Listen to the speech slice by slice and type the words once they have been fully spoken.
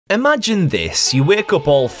Imagine this, you wake up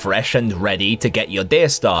all fresh and ready to get your day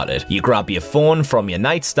started. You grab your phone from your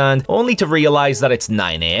nightstand, only to realise that it's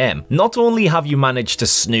 9 AM. Not only have you managed to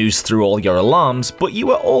snooze through all your alarms, but you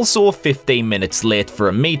were also 15 minutes late for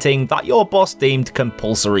a meeting that your boss deemed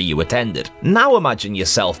compulsory you attended. Now imagine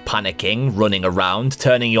yourself panicking, running around,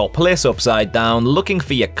 turning your place upside down, looking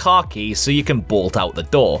for your car keys so you can bolt out the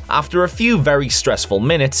door. After a few very stressful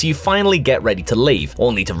minutes, you finally get ready to leave,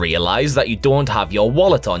 only to realise that you don't have your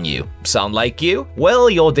wallet on you. Sound like you? Well,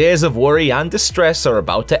 your days of worry and distress are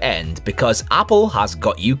about to end because Apple has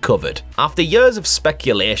got you covered. After years of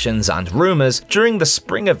speculations and rumours, during the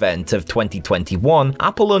spring event of 2021,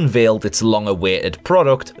 Apple unveiled its long-awaited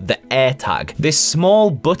product, the AirTag. This small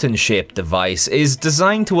button-shaped device is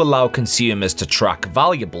designed to allow consumers to track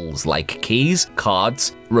valuables like keys,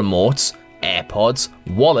 cards, remotes, AirPods,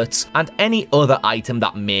 wallets, and any other item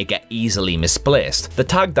that may get easily misplaced. The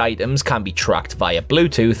tagged items can be tracked via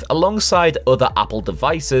Bluetooth alongside other Apple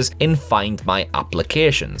devices in Find My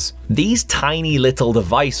applications. These tiny little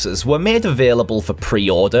devices were made available for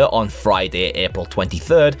pre-order on Friday, April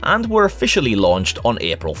 23rd, and were officially launched on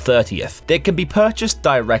April 30th. They can be purchased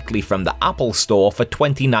directly from the Apple Store for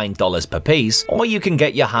 $29 per piece, or you can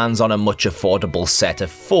get your hands on a much affordable set of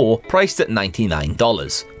 4 priced at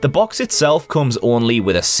 $99. The box itself comes only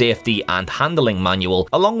with a safety and handling manual,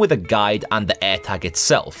 along with a guide and the AirTag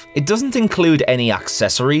itself. It doesn't include any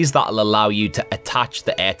accessories that'll allow you to attach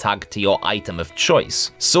the AirTag to your item of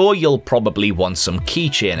choice, so you'll probably want some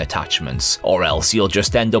keychain attachments, or else you'll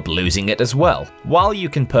just end up losing it as well. While you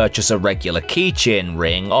can purchase a regular keychain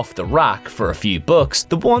ring off the rack for a few bucks,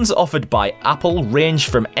 the ones offered by Apple range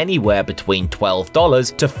from anywhere between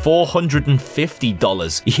 $12 to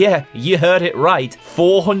 $450. Yeah, you heard it right,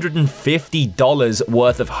 $450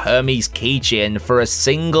 worth of Hermes keychain for a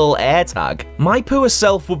single AirTag. My poor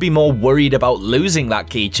self would be more worried about losing that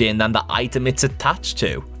keychain than the item it's attached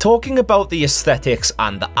to. Talking about the aesthetics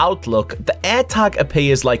and the outlook, the AirTag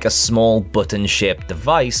appears like a small button-shaped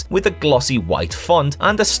device with a glossy white font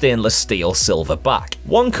and a stainless steel silver back.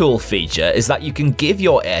 One cool feature is that you can give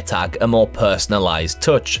your AirTag a more personalized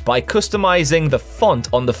touch by customizing the font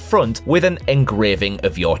on the front with an engraving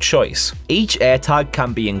of your choice. Each AirTag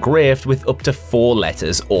can be engraved with up to 4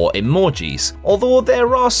 letters or emojis, although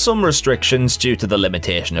there are some restrictions due to the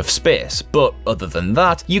limitation of space, but other than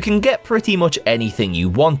that, you can get pretty much anything you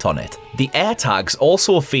want on it. The AirTags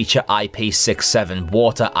also feature IP67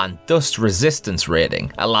 water and dust resistance rating,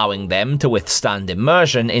 allowing them to withstand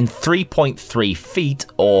immersion in 3.3 feet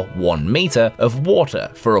or 1 meter of water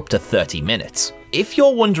for up to 30 minutes. If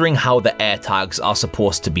you're wondering how the AirTags are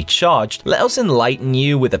supposed to be charged, let us enlighten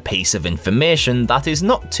you with a piece of information that is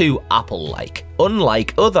not too Apple-like.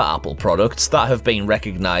 Unlike other Apple products that have been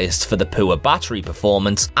recognised for the poor battery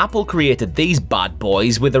performance, Apple created these bad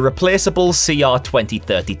boys with a replaceable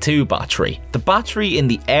CR2032 battery. The battery in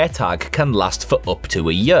the AirTag can last for up to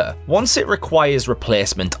a year. Once it requires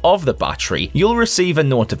replacement of the battery, you'll receive a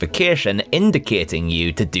notification indicating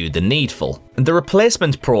you to do the needful. The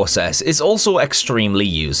replacement process is also extremely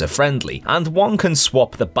user-friendly, and one can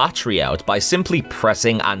swap the battery out by simply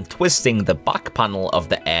pressing and twisting the back panel of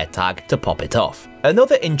the AirTag to pop it off.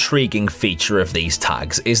 Another intriguing feature of these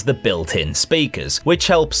tags is the built-in speakers, which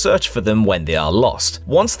help search for them when they are lost.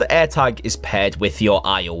 Once the AirTag is paired with your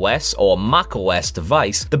iOS or macOS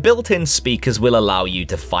device, the built-in speakers will allow you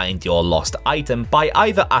to find your lost item by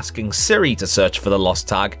either asking Siri to search for the lost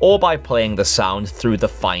tag or by playing the sound through the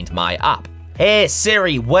Find My app. Hey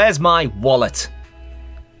Siri, where's my wallet?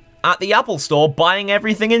 At the Apple Store, buying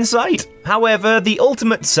everything in sight. However, the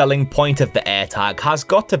ultimate selling point of the AirTag has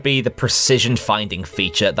got to be the precision finding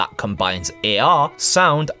feature that combines AR,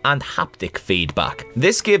 sound, and haptic feedback.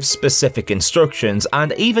 This gives specific instructions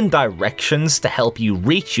and even directions to help you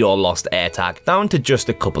reach your lost AirTag down to just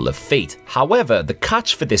a couple of feet. However, the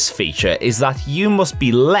catch for this feature is that you must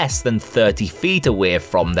be less than 30 feet away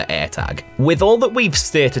from the AirTag. With all that we've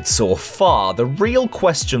stated so far, the real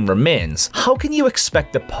question remains, how can you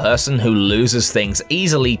expect a person who loses things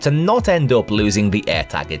easily to not end up losing the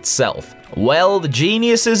AirTag itself? Well, the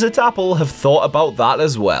geniuses at Apple have thought about that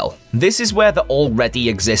as well. This is where the already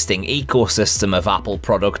existing ecosystem of Apple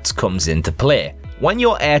products comes into play. When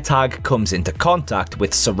your AirTag comes into contact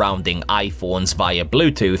with surrounding iPhones via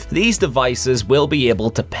Bluetooth, these devices will be able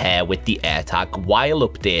to pair with the AirTag while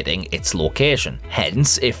updating its location.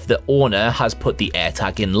 Hence, if the owner has put the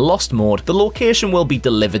AirTag in lost mode, the location will be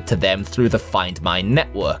delivered to them through the Find My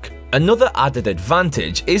network. Another added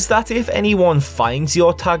advantage is that if anyone finds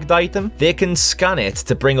your tagged item, they can scan it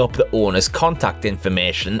to bring up the owner's contact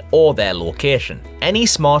information or their location. Any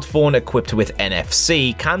smartphone equipped with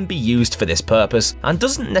NFC can be used for this purpose and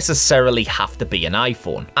doesn't necessarily have to be an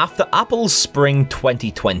iPhone. After Apple's Spring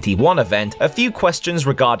 2021 event, a few questions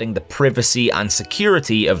regarding the privacy and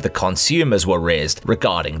security of the consumers were raised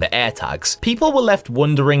regarding the AirTags. People were left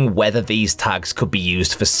wondering whether these tags could be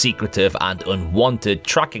used for secretive and unwanted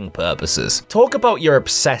tracking purposes. Talk about your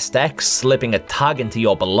obsessed ex slipping a tag into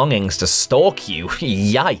your belongings to stalk you.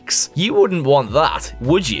 Yikes. You wouldn't want that,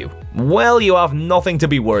 would you? Well, you have nothing to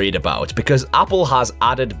be worried about because Apple has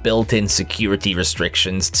added built-in security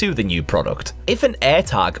restrictions to the new product. If an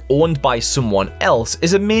AirTag owned by someone else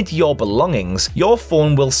is amid your belongings, your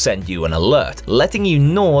phone will send you an alert, letting you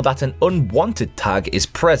know that an unwanted tag is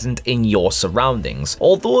present in your surroundings.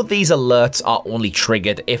 Although these alerts are only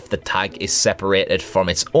triggered if the tag is separated from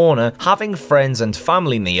its owner, having friends and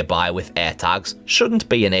family nearby with AirTags shouldn't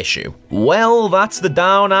be an issue. Well, that's the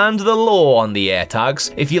down and the low on the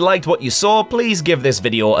AirTags. If you liked what you saw, please give this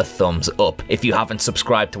video a thumbs up. If you haven't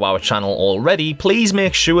subscribed to our channel already, please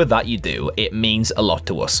make sure that you do. It means a lot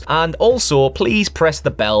to us. And also, please press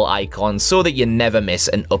the bell icon so that you never miss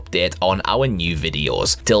an update on our new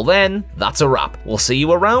videos. Till then, that's a wrap. We'll see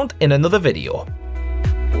you around in another video.